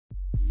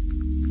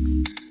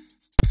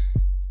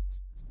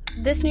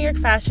This New York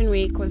Fashion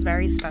Week was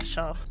very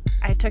special.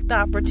 I took the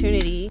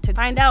opportunity to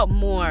find out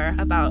more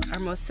about our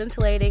most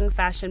scintillating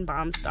fashion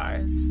bomb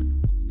stars.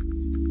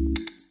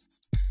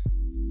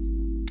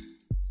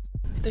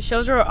 The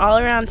shows were all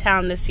around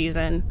town this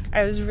season.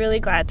 I was really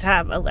glad to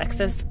have a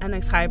Lexus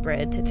NX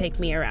Hybrid to take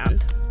me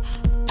around.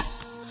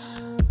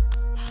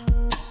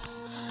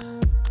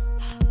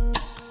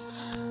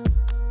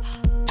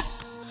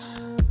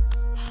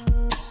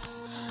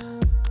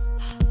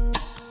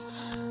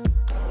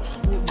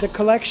 The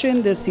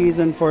collection this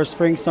season for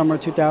Spring/Summer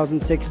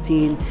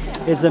 2016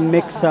 is a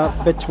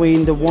mix-up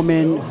between the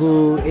woman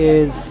who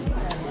is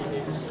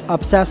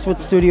obsessed with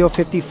Studio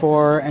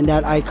 54 and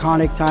that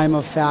iconic time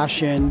of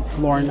fashion. It's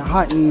Lauren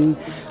Hutton,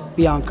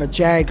 Bianca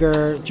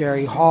Jagger,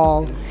 Jerry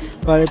Hall,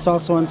 but it's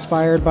also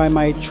inspired by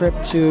my trip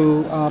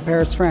to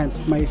Paris,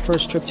 France, my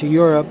first trip to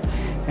Europe,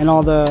 and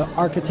all the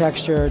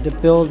architecture, the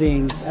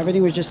buildings,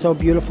 everything was just so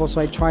beautiful,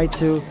 so I tried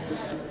to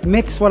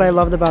mix what I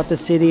loved about the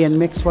city and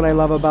mix what I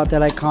love about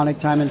that iconic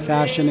time in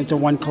fashion into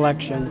one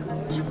collection.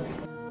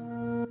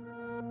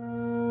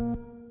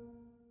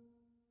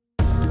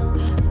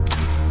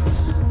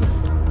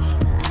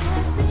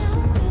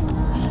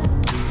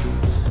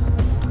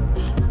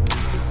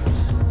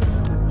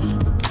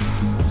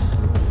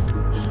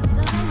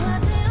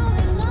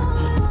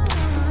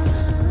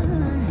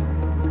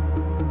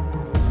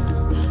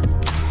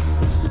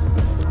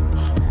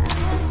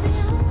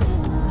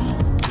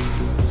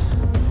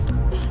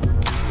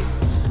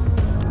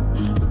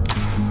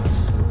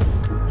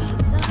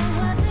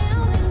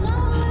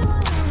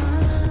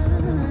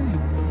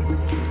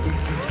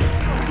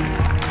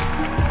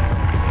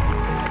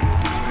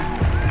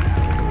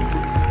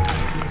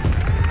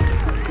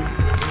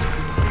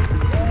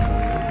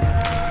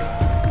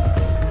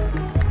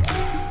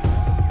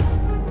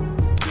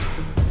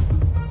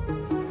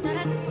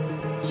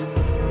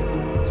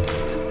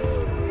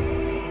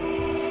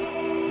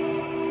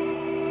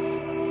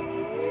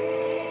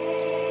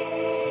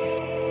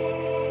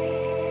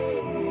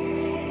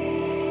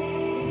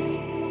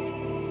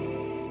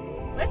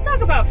 Let's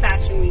talk about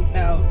Fashion Week,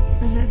 though.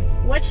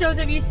 What shows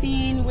have you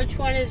seen? Which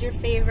one is your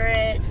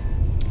favorite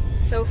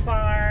so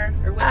far?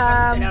 Or which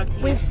one stood out to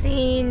you? We've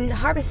seen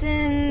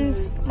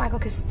Harbison's, Michael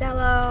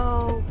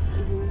Costello,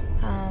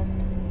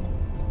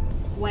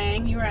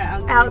 Wang. You were at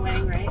Alexander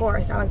Wang, right? Of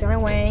course, Alexander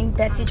Wang,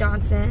 Betsy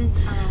Johnson.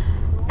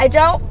 I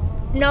don't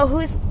know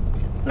who's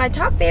my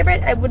top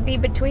favorite. It would be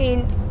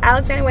between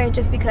Alexander Wang,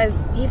 just because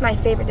he's my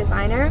favorite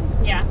designer.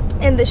 Yeah.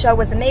 And the show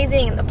was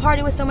amazing, and the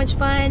party was so much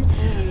fun.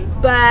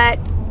 But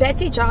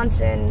Betsy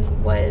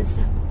Johnson was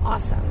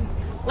awesome.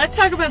 Let's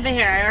talk about the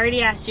hair. I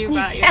already asked you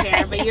about your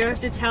hair, but you have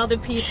to tell the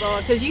people,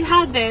 because you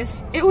had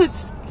this. It was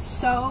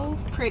so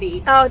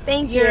pretty. Oh,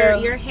 thank you.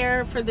 Your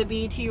hair for the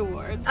BET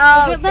Awards.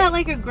 Oh, was that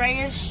like a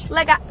grayish?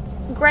 Like a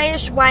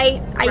grayish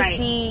white,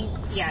 icy,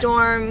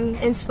 storm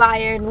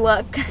inspired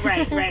look.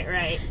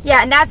 Right.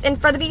 Yeah,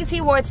 and for the BET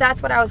Awards,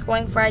 that's what I was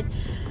going for.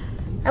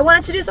 I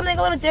wanted to do something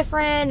a little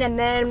different, and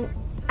then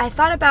I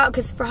thought about,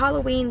 because for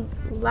Halloween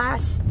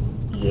last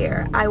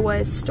year I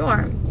was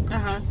Storm,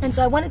 and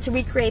so I wanted to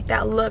recreate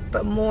that look,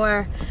 but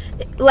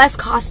less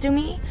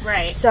costumey.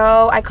 Right.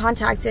 So I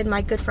contacted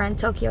my good friend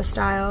Tokyo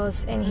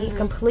Styles, and he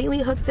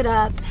completely hooked it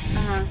up.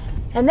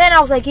 And then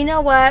I was like, you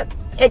know what?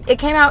 It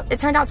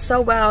turned out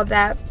so well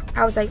that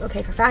I was like,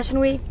 okay, for Fashion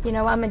Week, you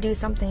know, I'm gonna do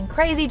something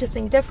crazy, just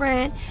something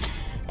different.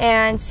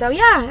 And so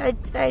yeah,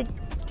 I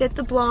did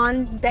the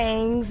blonde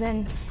bangs,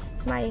 and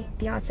it's my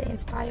Beyonce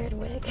inspired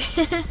wig.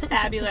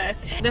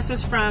 Fabulous. This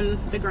is from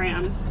the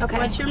gram. Okay.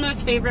 What's your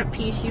most favorite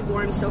piece you've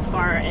worn so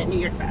far at New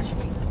York Fashion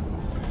Week?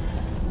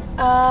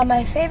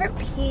 My favorite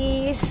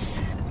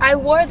piece, I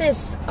wore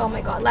this, oh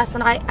my god, last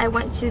night I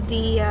went to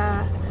the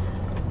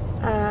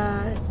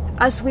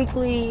Us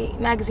Weekly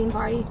magazine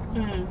party,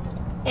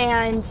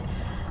 and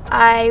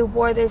I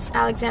wore this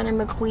Alexander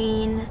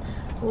McQueen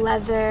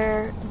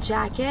leather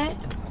jacket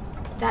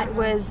that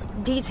was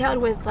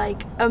detailed with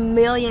like a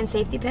million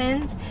safety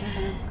pins.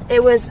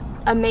 It was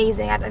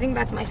amazing. I think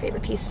that's my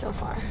favorite piece so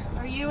far.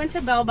 Are you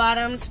into bell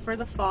bottoms for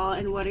the fall,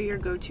 and what are your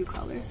go-to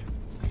colors?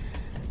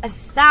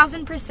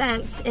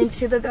 1000%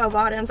 into the bell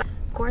bottoms.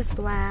 Of course,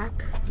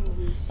 black,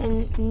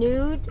 and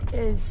nude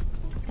is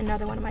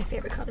another one of my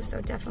favorite colors, so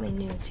definitely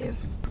nude too.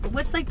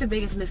 What's like the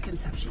biggest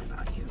misconception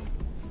about you,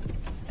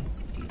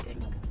 do you think?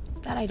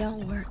 That I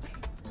don't work.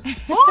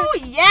 Oh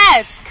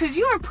yes, because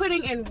you are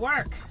putting in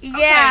work.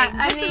 Yeah,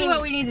 okay, this is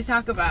what we need to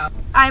talk about.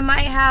 I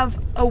might have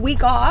a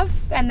week off,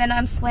 and then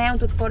I'm slammed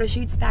with photo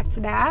shoots back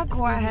to back,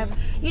 or I have,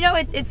 you know,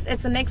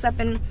 it's a mix up,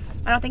 and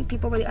I don't think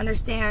people really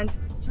understand.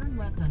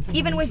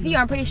 Even with you,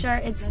 I'm pretty sure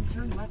it's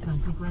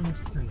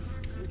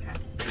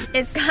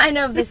kind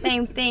of the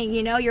same thing,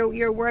 you know.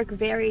 Your work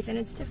varies and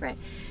it's different.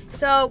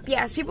 So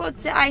yes,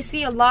 I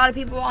see a lot of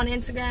people on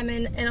Instagram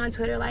and on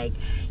Twitter like,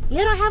 you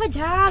don't have a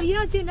job, you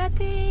don't do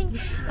nothing,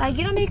 like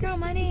you don't make your own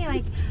money.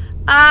 Like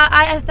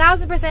I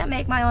 1000%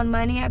 make my own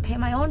money. I pay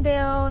my own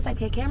bills. I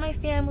take care of my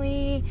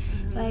family.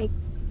 Like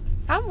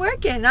I'm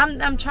working.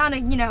 I'm trying to,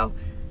 you know,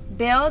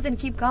 bills and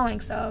keep going.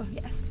 So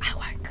yes, I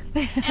work.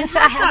 And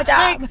I have a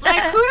job.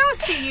 Like kudos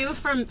to you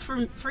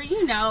for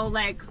you know,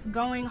 like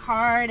going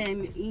hard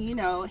and, you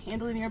know,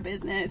 handling your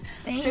business.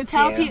 Thank you.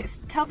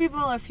 Tell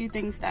people a few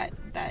things that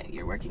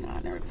you're working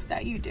on or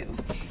that you do.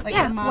 Like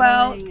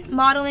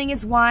modeling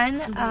is one.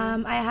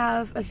 I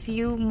have a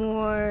few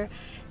more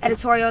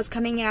editorials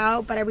coming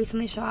out, but I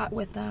recently shot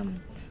with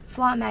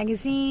Flaunt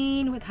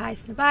Magazine, with High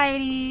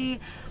Snobiety.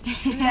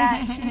 True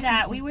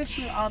that. We wish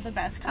you all the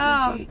best,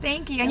 Karrueche. Oh,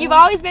 thank you. And you've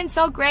always been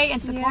so great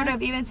and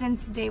supportive, even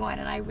since day one,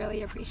 and I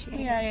really appreciate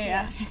it.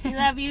 Yeah. We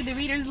love you. The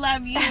readers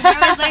love you.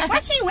 They're always like,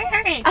 what's she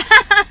wearing?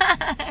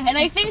 And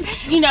I think,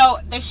 you know,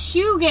 the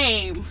shoe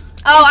game.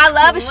 Oh, I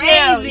love a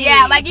shoe.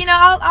 Yeah, like, you know,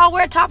 I'll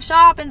wear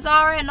Topshop and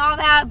Zara and all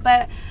that,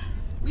 but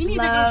we need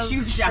to go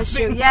shoe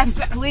shopping. Yes,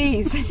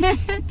 please.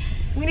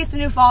 We need some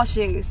new fall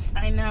shoes.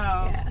 I know.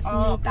 Yeah,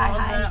 some new thigh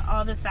highs.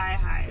 All the thigh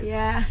highs.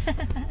 Yeah.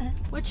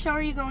 What show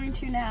are you going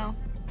to now?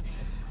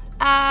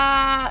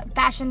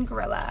 Fashion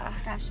Gorilla.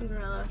 Fashion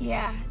Gorilla.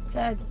 Yeah. It's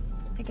like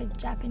a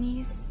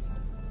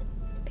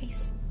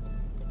Japanese-based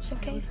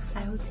showcase.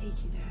 I will take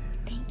you there.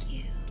 Thank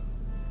you.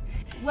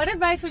 What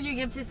advice would you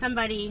give to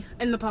somebody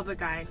in the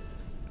public eye?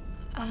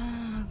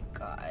 Oh,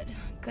 God.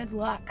 Good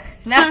luck.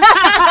 No.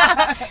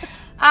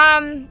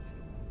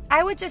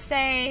 I would just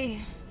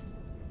say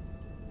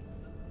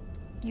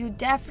you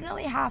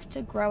definitely have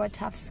to grow a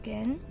tough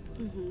skin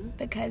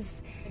because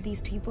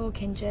these people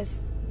can just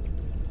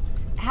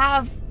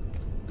have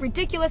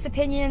ridiculous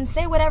opinions,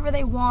 say whatever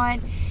they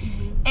want,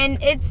 and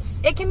it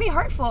can be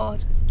hurtful.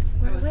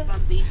 We're with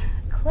bumpy.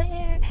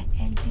 Claire,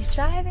 and she's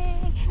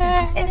driving,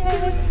 and she's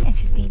interviewing, and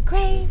she's being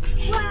great.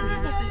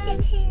 What?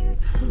 In here.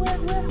 What?